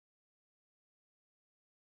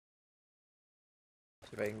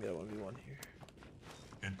See if I can get a 1v1 here.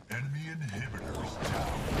 An enemy inhibitor's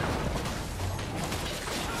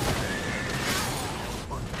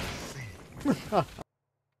down.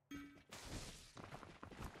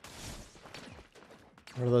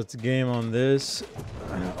 Or let's game on this.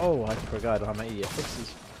 Oh, I forgot I don't have my EF.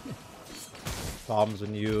 Fixes. Problems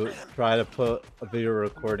when you try to put a video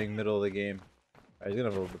recording middle of the game. Alright, he's gonna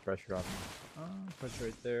have a little bit of pressure on me. Oh, pressure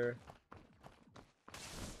right there.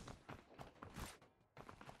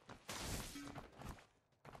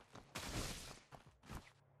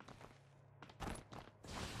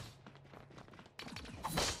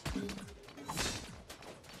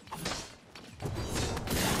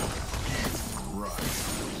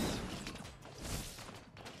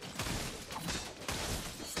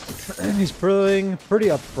 And he's pretty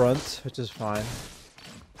upfront, which is fine.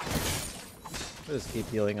 We'll just keep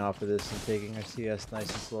healing off of this and taking our CS nice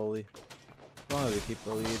and slowly. As long as we keep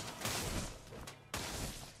the lead.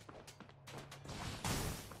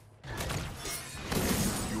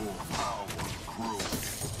 Your power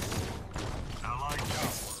grows. Allied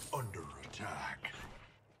tower under attack.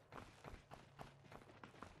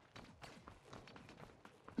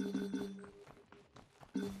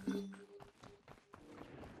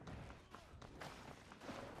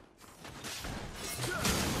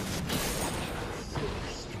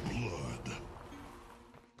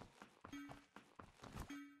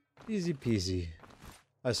 Easy peasy.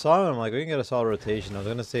 I saw him, I'm like, we can get a solid rotation. I was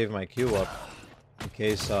gonna save my Q up in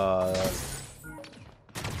case I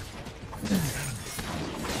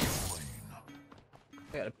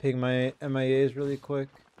gotta ping my MIAs really quick.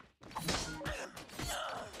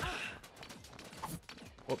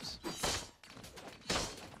 Whoops.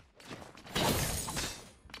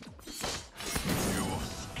 Your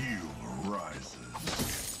skill rises.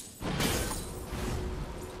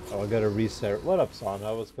 Oh, I gotta reset. What up, Son?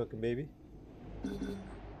 How was cooking, baby?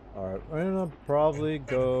 Alright, we're gonna probably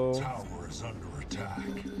go. Tower is under attack.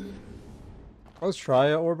 Let's try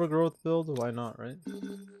a Orba growth build. Why not, right?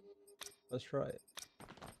 Let's try it.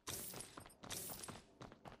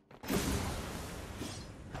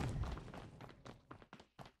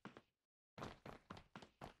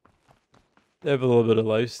 They have a little bit of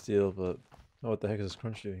lifesteal, but oh, what the heck is this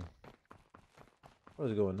crunch doing? What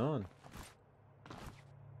is going on?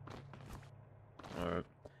 Alright.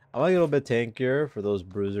 I like a little bit tankier for those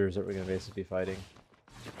bruisers that we're gonna basically be fighting.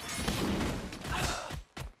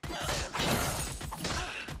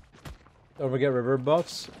 Don't forget river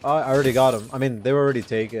buffs. I already got them. I mean, they were already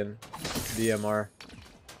taken. DMR.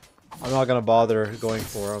 I'm not gonna bother going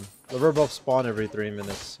for them. River buffs spawn every 3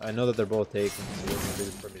 minutes. I know that they're both taken, so there's no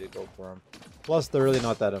reason for me to go for them. Plus, they're really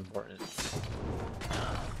not that important.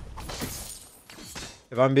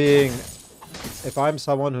 If I'm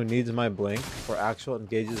someone who needs my blink for actual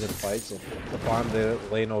engages and fights and to farm the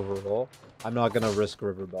lane overall, I'm not gonna risk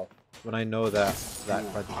river buff when I know that crunch is gonna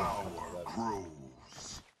come to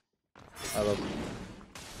Grows. that. I love.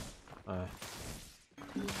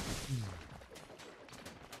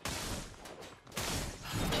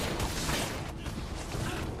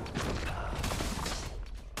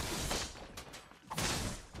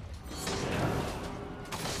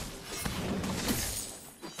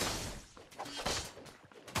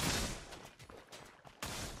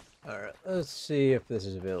 Alright, let's see if this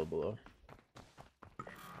is available though.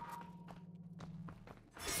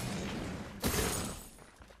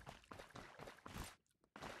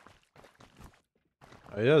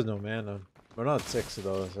 Oh, he has no mana. We're not 6 of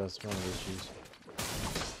those, that's one of the issues.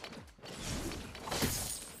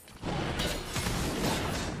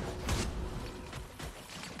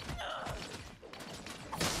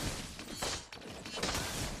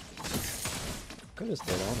 Could have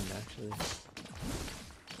stayed on him actually.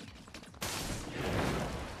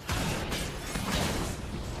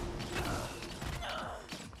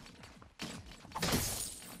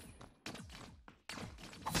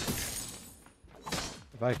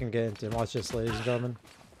 If I can get into him, watch this, ladies and gentlemen.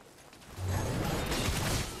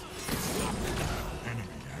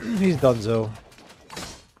 He's donezo.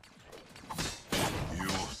 Your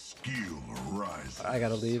skill rises. I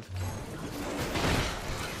gotta leave.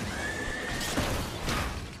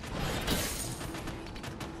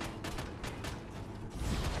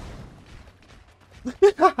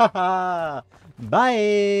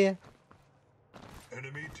 Bye.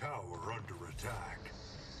 Enemy tower under attack.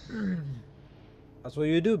 That's what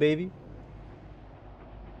you do, baby.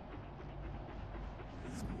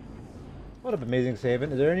 What up, Amazing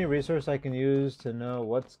Savant? Is there any resource I can use to know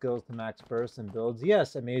what skills to max first in builds?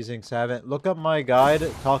 Yes, Amazing Savant. Look up my guide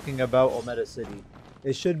talking about Omega City.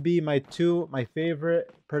 It should be my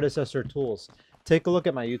favorite predecessor tools. take a look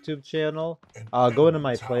at my YouTube channel. Go into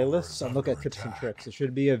my playlists and look at tips and tricks. There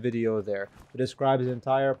should be a video there that describes the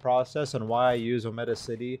entire process and why I use Omega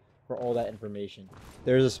City for all that information.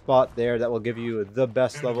 There's a spot there that will give you the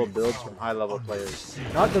best level builds from high level players.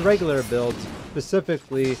 Not the regular builds,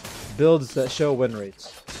 specifically builds that show win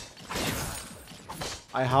rates.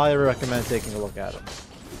 I highly recommend taking a look at them.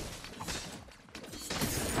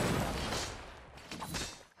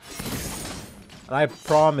 And I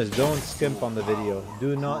promise, don't skimp on the video.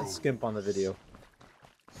 Do not skimp on the video.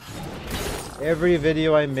 Every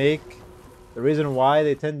video I make, the reason why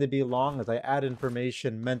they tend to be long is I add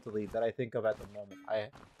information mentally that I think of at the moment.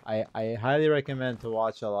 I highly recommend to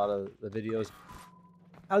watch a lot of the videos.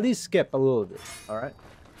 At least skip a little bit, alright?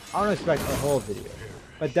 I don't expect a whole video,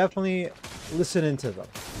 but definitely listen into them.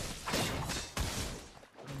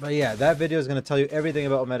 But yeah, that video is going to tell you everything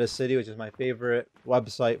about Omega City, which is my favorite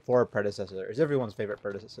website for Predecessor. It's everyone's favorite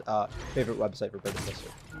favorite website for Predecessor.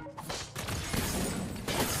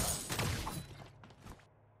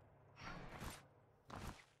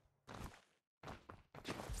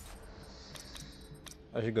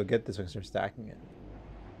 I should go get this and start stacking it.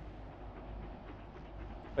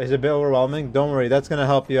 It's a bit overwhelming. Don't worry, that's going to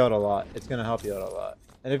help you out a lot. It's going to help you out a lot.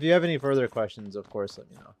 And if you have any further questions, of course, let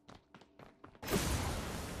me know.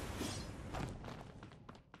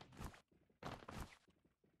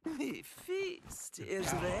 The feast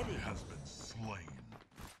is ready. Has been slain.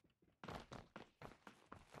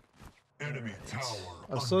 Enemy tower.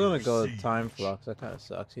 I'm still going to go under with time siege. flux. That kind of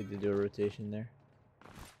sucks. You had to do a rotation there.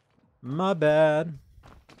 My bad.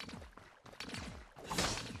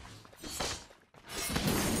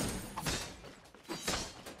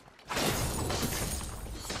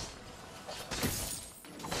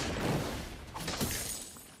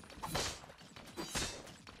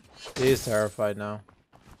 He's terrified now.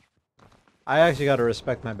 I actually got to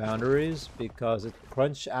respect my boundaries because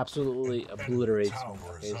crunch absolutely obliterates me.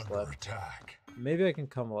 Tower is Face under left. attack. Maybe I can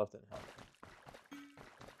come left and help.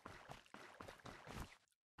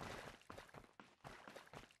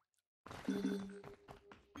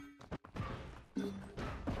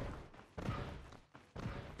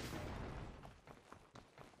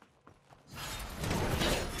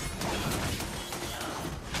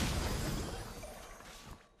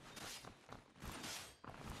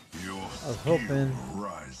 I was hoping.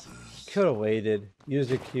 Could have waited.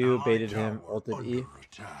 Used a Q, baited him, ulted E.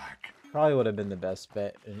 Probably would have been the best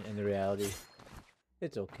bet in the reality.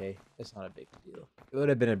 It's okay. It's not a big deal. It would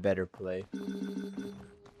have been a better play.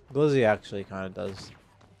 Glizzy actually kind of does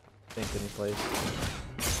think that he plays.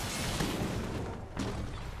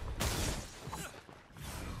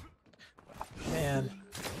 Man.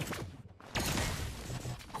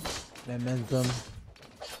 Momentum.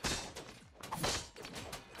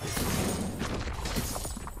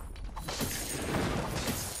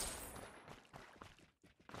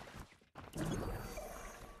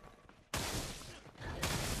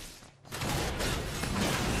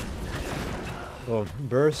 Oh,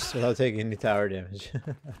 burst without taking any tower damage.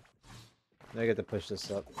 I get to push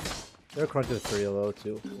this up. Their crunch is pretty low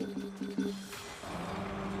too.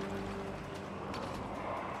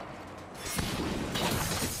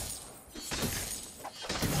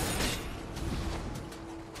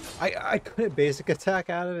 I couldn't basic attack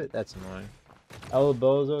out of it? That's annoying. El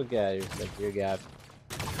Bozo, yeah, you're gapped.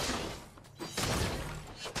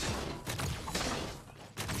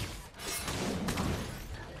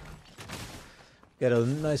 Got a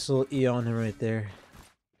nice little E on him right there.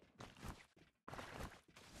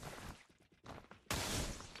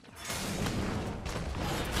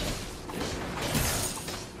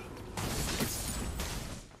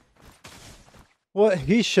 What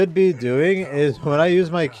he should be doing is when I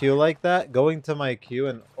use my Q like that, going to my Q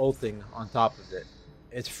and ulting on top of it.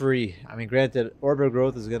 It's free. I mean, granted, orbital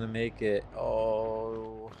growth is going to make it...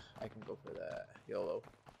 Oh, I can go for that. YOLO.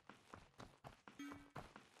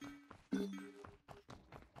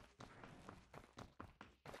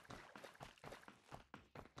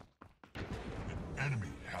 Enemy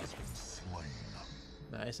has been slain.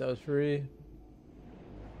 Nice, that was free.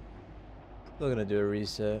 Still gonna do a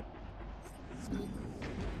reset.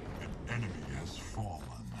 An enemy has fallen.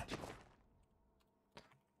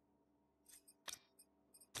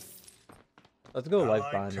 Let's go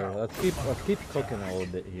Lifebinder. Let's keep cooking a little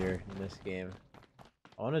bit here in this game.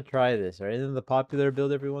 I want to try this. Right, isn't the popular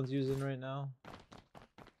build everyone's using right now?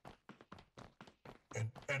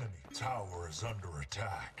 An enemy tower is under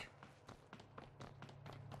attack.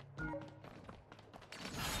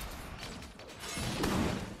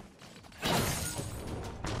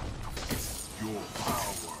 Your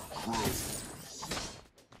power grows.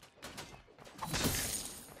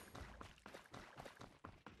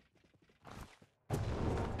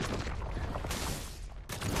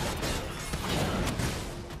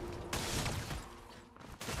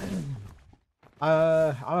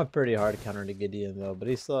 I'm a pretty hard counter to Gideon though, but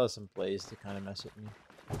he still has some plays to kind of mess with me.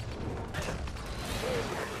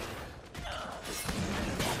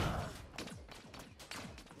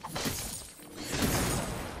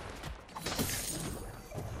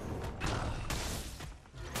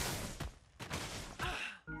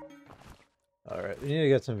 Alright, we need to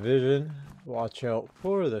get some vision. Watch out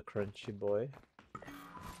for the crunchy boy.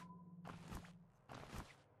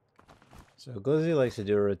 So Glizzy likes to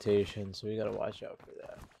do a rotation, so we gotta watch out for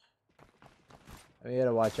that. And we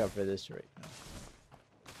gotta watch out for this right now.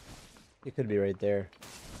 He could be right there.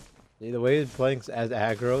 See, the way he's playing as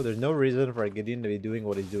aggro, there's no reason for Gideon to be doing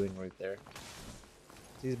what he's doing right there.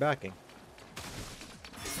 He's backing.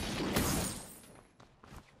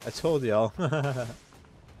 I told y'all.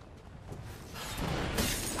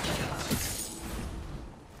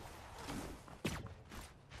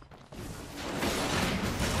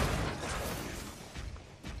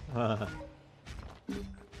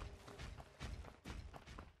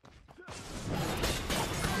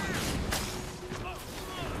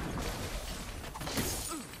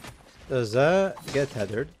 Does that get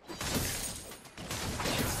tethered?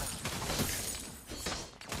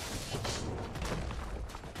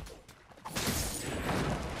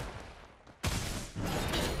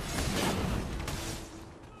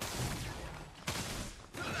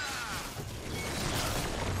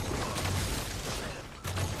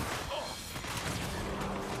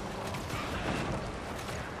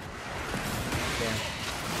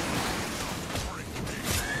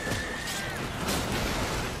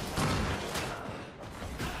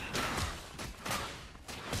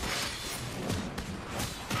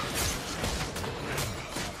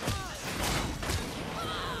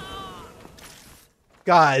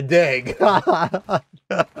 God dang.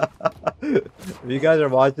 If you guys are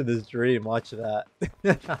watching this stream, watch that.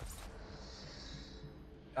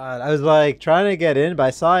 God, I was like trying to get in, but I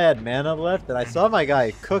saw I had mana left, and I saw my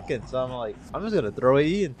guy cooking, so I'm like, I'm just gonna throw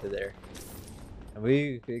E into there. And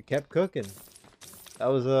we kept cooking. That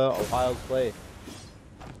was a wild play.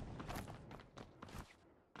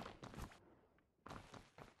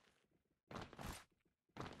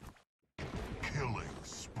 Killing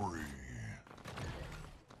spree.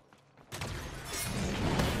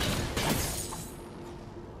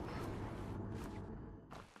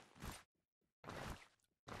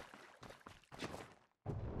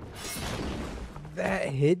 That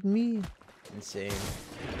hit me? Insane.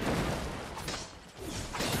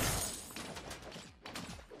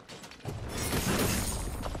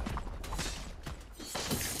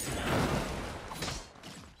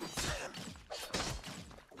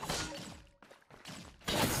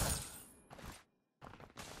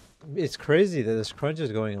 It's crazy that this crunch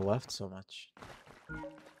is going left so much.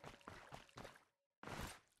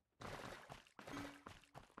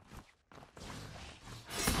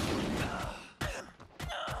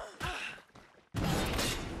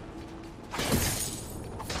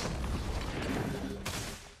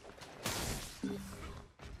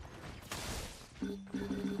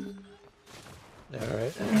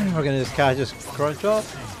 Alright, we're gonna just catch this crunch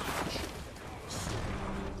off.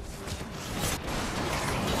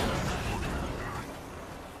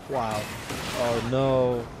 Wow. Oh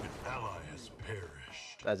no. An ally has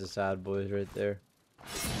perished. That's a sad boys right there.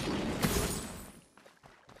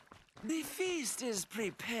 The feast is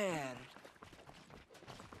prepared.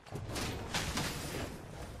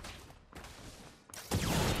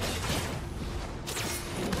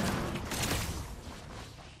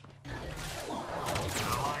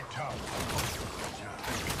 Ally tower under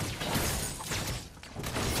attack.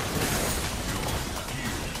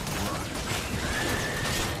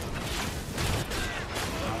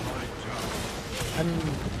 Ally tower. I'm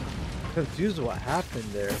confused what happened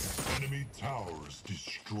there. Enemy towers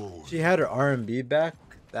destroyed. She had her R&B back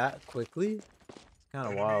that quickly? It's kind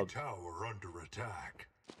of Enemy wild. tower under attack.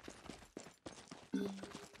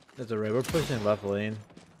 That's alright, we're pushing left lane.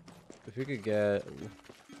 If we could get...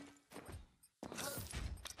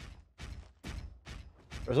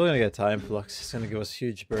 We're still gonna get time flux. It's gonna give us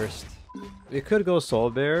huge burst. We could go soul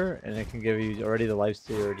bear, and it can give you already the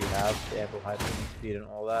lifesteal you already have, the amplified speed and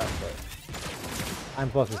all that, but time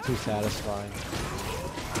flux is too satisfying.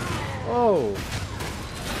 Whoa!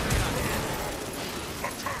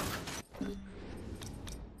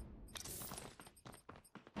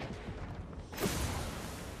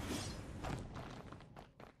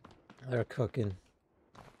 They're cooking.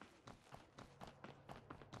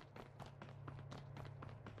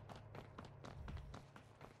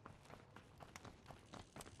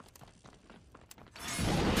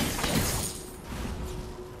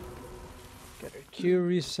 Get our Q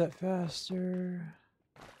reset faster.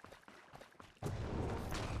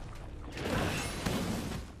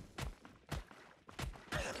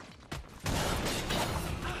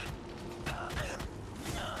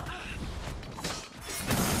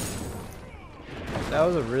 That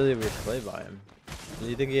was a really weird play by him. Do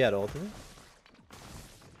you think he had ultimate?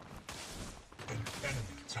 An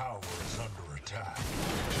enemy tower is under attack.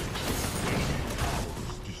 Enemy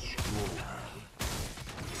towers destroyed.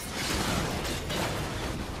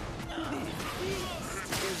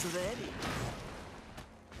 Is ready.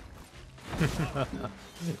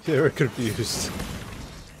 They were confused.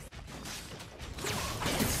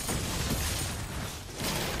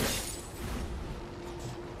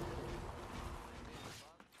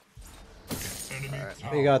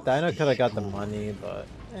 We got that. I know could have got the money, but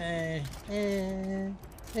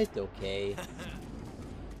it's okay.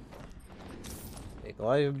 Take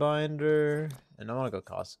life binder, and I want to go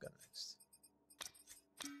Costco next.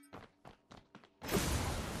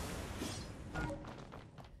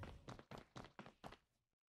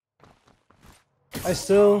 I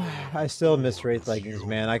still miss Wraith Leggings,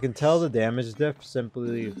 man. I can tell the damage diff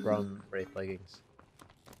simply from Wraith Leggings.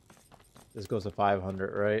 This goes to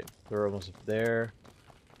 500, right? We're almost there.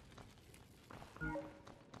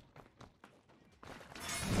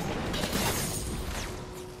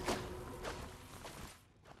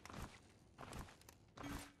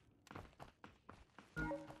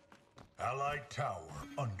 Allied tower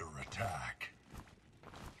under attack.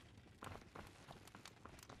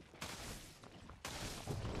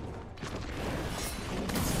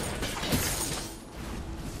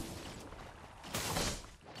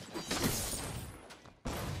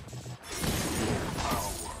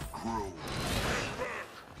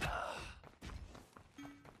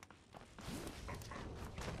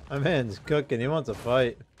 My man's cooking. He wants a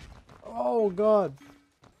fight. Oh god.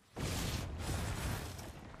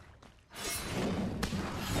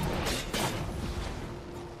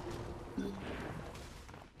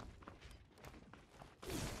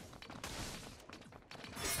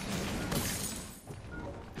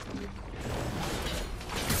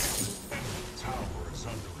 Tower is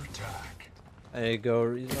under attack. There you go.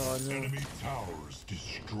 Rezon. Enemy towers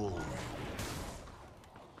destroyed.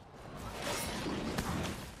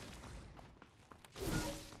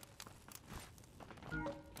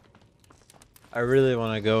 I really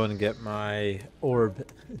want to go and get my orb.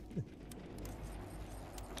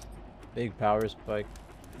 Big power spike.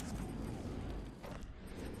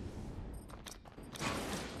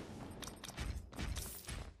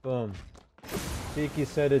 Boom. Fiki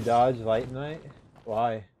said to dodge Light Knight.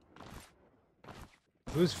 Why?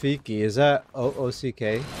 Who's Fiki? Is that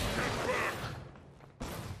OCK?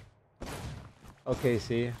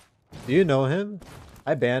 OKC. Do you know him?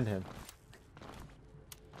 I banned him.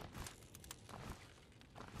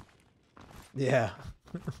 Yeah.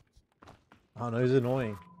 I don't know, he's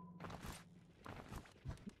annoying.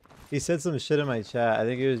 He said some shit in my chat. I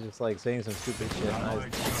think he was just like saying some stupid shit and I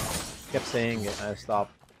kept saying it and I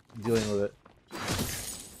stopped dealing with it.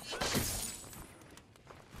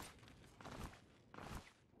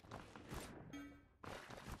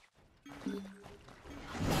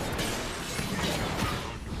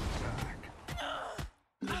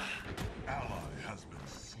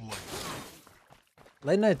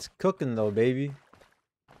 Late night's cooking though, baby.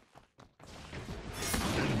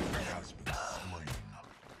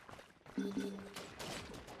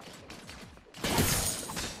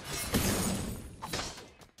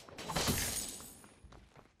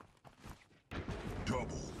 Double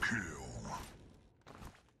kill.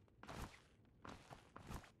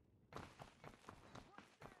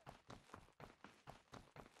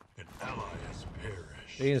 An ally has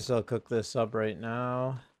perished. We can still cook this up right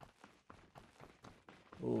now.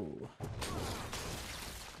 Ooh.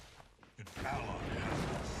 An ally has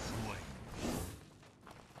been slain.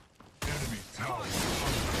 Enemy tower.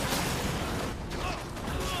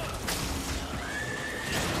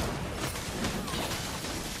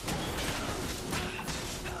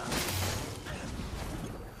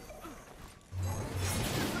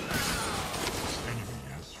 Enemy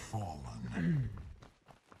has fallen.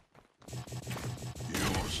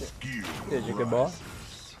 Your skill. Did you get ball?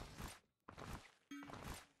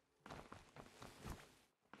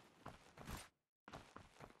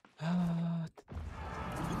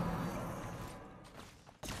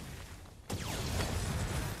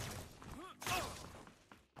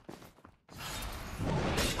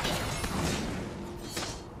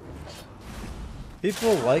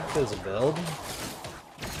 People like this build.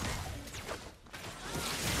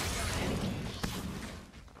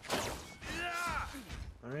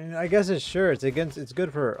 I mean, I guess it's sure it's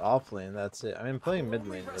good for off lane. That's it. I mean, playing mid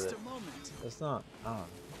lane with it. That's not.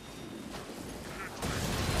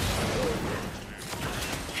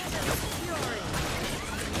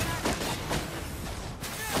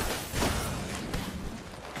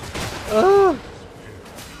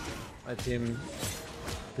 My team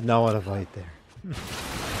Did not want to fight there.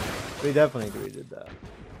 We definitely agreed that.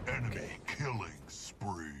 Enemy killing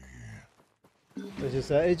spree. It's just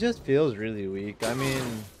it just feels really weak. I mean,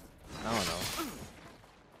 I don't know.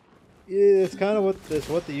 Yeah, it's kind of what the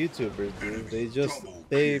YouTubers do. They just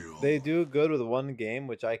they do good with one game,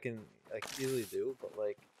 which I can like easily do, but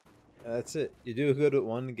like that's it. You do good with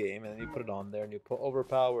one game, and then you put it on there, and you put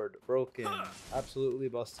overpowered, broken, absolutely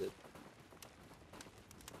busted.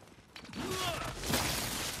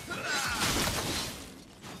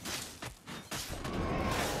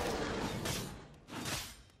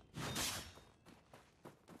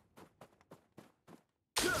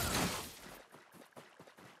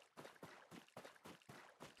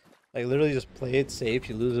 Like literally just play it safe,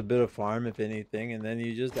 you lose a bit of farm if anything, and then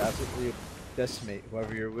you just absolutely decimate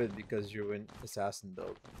whoever you're with because you're in assassin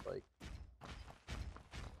build.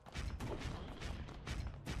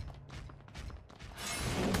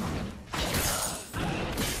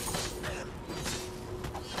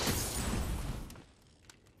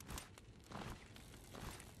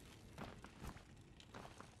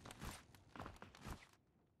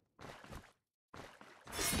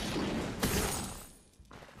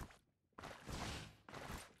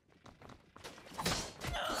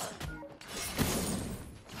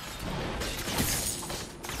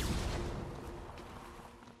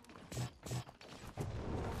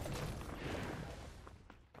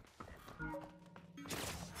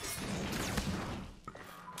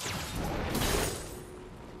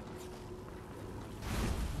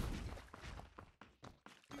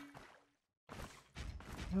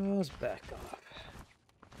 Oh, let's back off.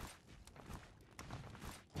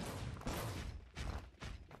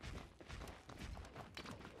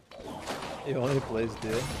 He only plays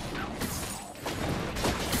deal.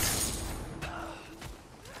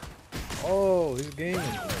 Oh, he's gaming.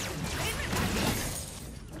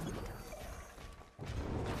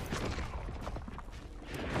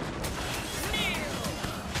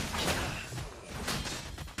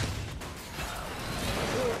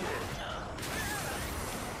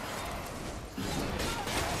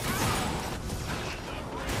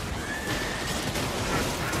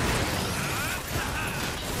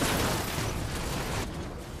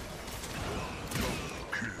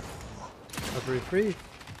 Free.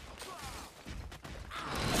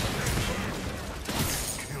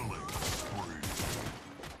 Killing spree.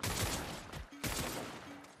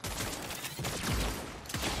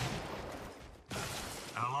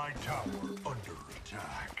 Allied tower under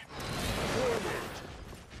attack.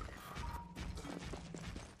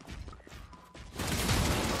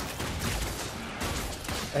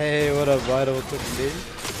 Hey, what up, Vital Cooking Baby?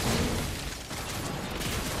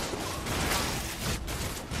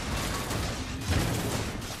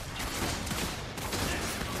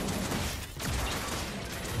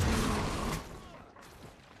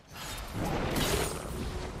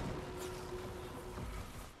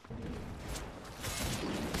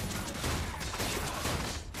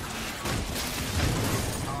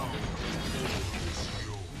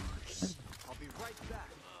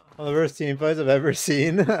 One of the worst team fights I've ever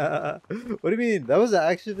seen. What do you mean? That was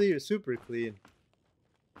actually super clean.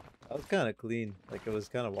 That was kind of clean. Like, it was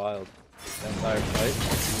kind of wild. The entire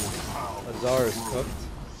fight. Azar is cooked.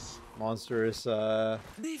 Monstrous, The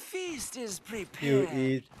feast is prepared.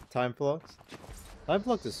 QE time flux. Time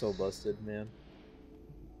flux is so busted, man.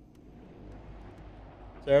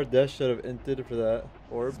 Sarah Desh should have inted for that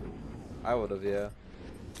orb. I would have, yeah.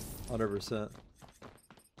 100%.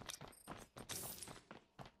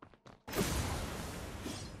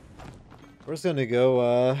 We're just gonna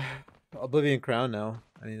go Oblivion Crown now.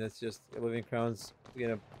 I mean, that's just Oblivion Crown's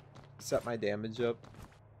gonna set my damage up.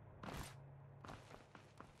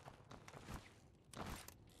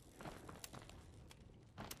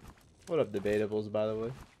 What up, debatables, by the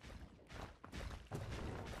way?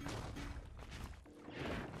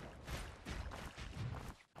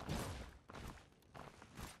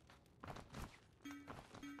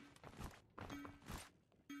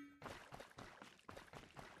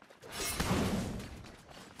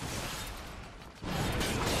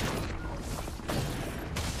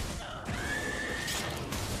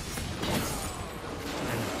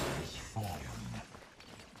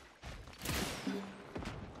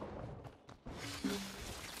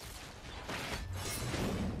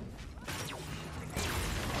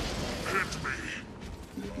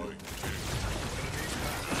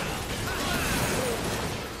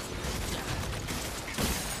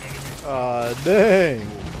 Aw, dang!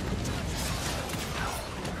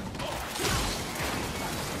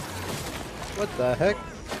 What the heck?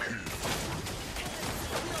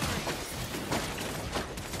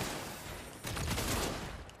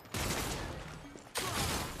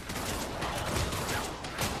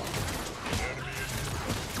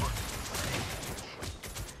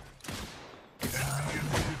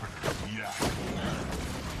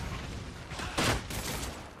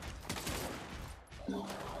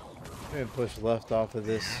 I'm gonna push left off of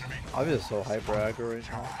this. I'm just so hyper aggro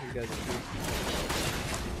right now. You guys see.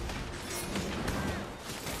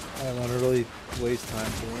 I don't want to really waste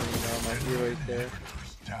time doing it, you know, my hero right there.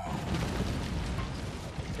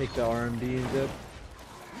 Take the RMB and dip.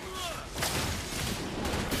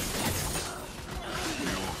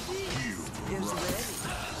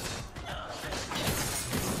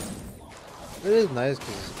 It is nice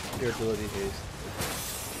because your ability haste.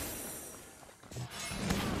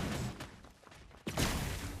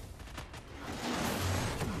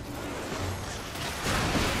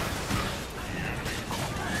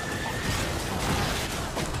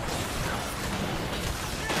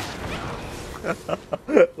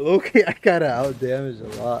 Loki, I kinda out damaged a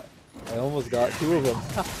lot. I almost got 2 of them.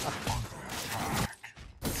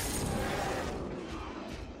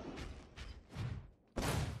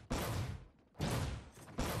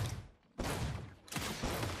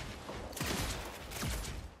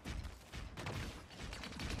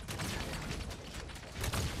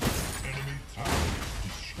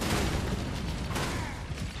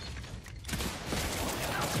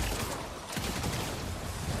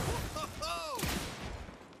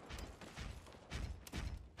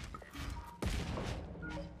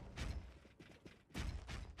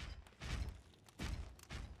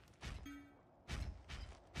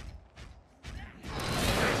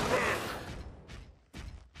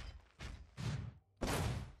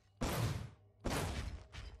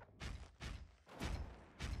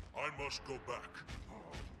 I must go back.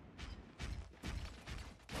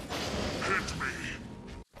 Hit me!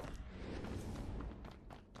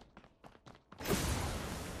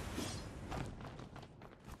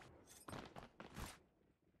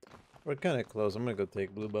 We're kinda close. I'm gonna go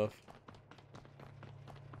take blue buff.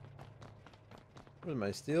 What am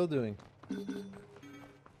I still doing?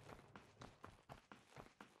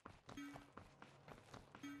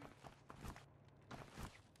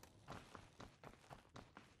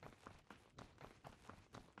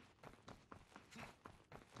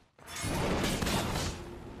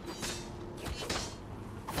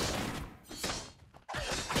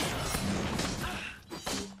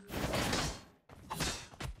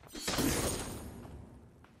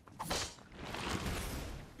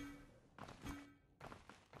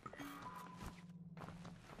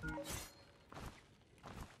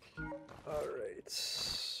 Alright.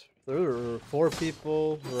 There were 4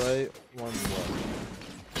 people, right? 1 left.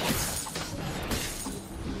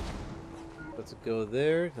 Let's go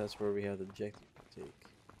there. That's where we have the objective to take.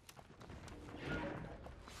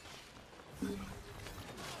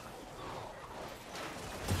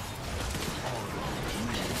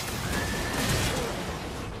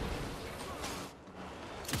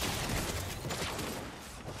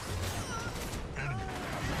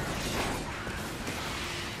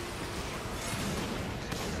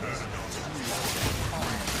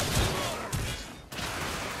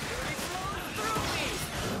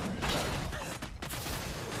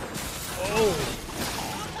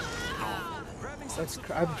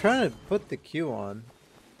 I'm trying to put the Q on.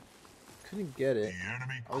 Couldn't get it.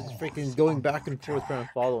 I was freaking going back and forth trying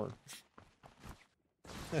to follow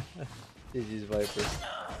him. GG's Viper.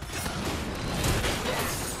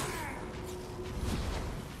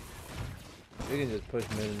 We can just push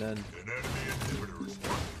mid and end. An enemy inhibitor is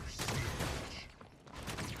under siege.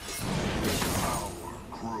 Power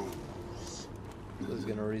grows. This is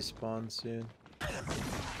gonna respawn soon.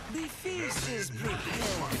 The feast is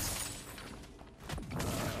prepared.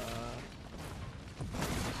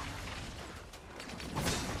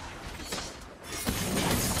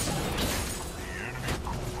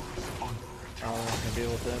 I can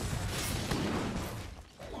deal with him.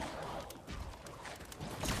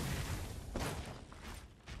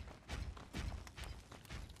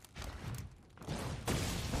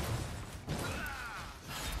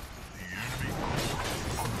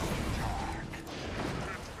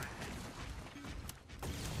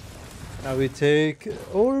 Now we take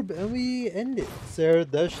orb and we end it. Sarah,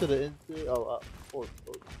 that should have ended. Oh, orb.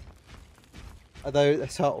 I thought I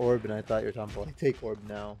saw orb and I thought you were talking about like take orb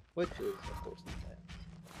now, which is of course the plan.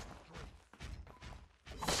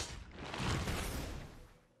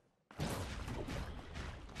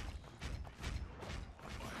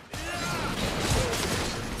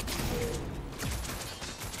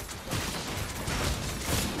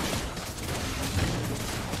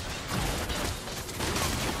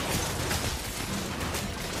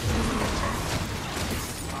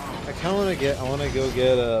 I want to go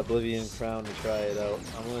get a Oblivion Crown to try it out.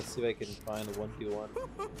 I want to see if I can find a 1v1.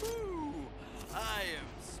 I am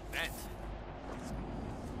spent.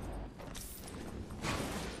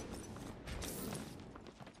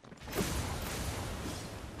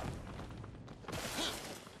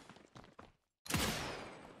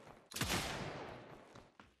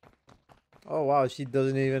 Oh wow, she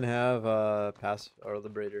doesn't even have a pass or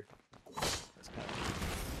liberator. That's kind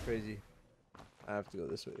of crazy. I have to go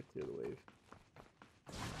this way to clear the wave.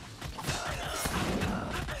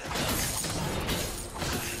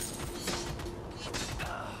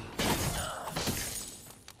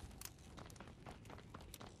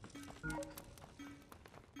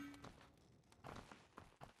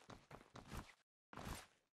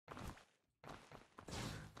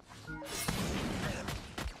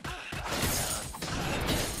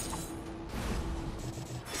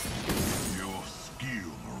 Your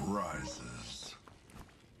skill rises.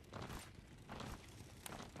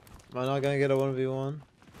 Am I not gonna get a 1v1?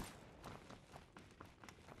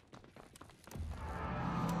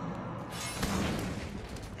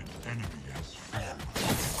 An enemy has fallen.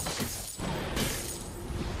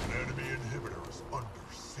 An enemy inhibitor is under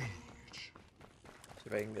siege. See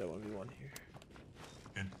if I can get a 1v1 here.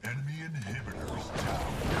 An enemy inhibitor is down.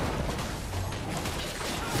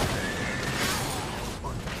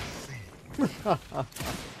 Under siege.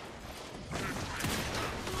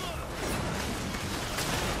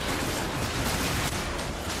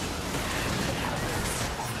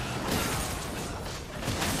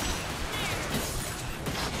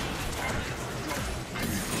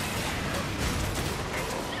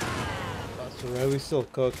 That's alright, we still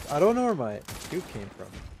cooked. I don't know where my Q came from.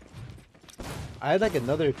 I had like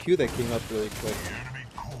another Q that came up really quick. The enemy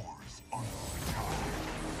core is under attack.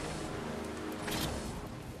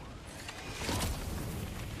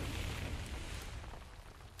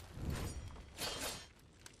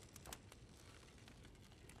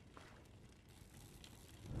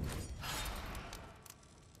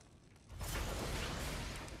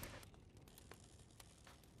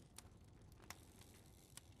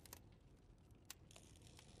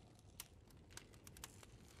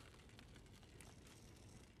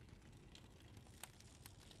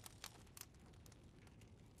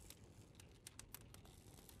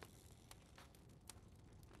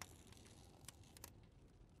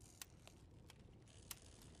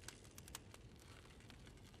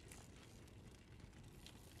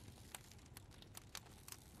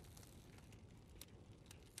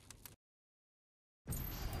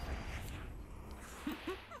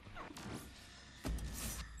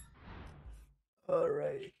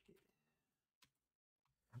 Alright.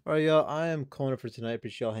 Alright, y'all. I am Kona for tonight.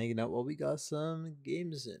 Appreciate y'all hanging out while we got some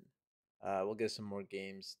games in. We'll get some more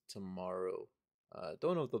games tomorrow.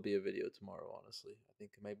 Don't know if there'll be a video tomorrow, honestly. I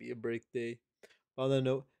think it might be a break day. On that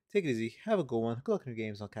note, take it easy. Have a good one. Good luck in your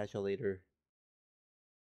games. I'll catch y'all later.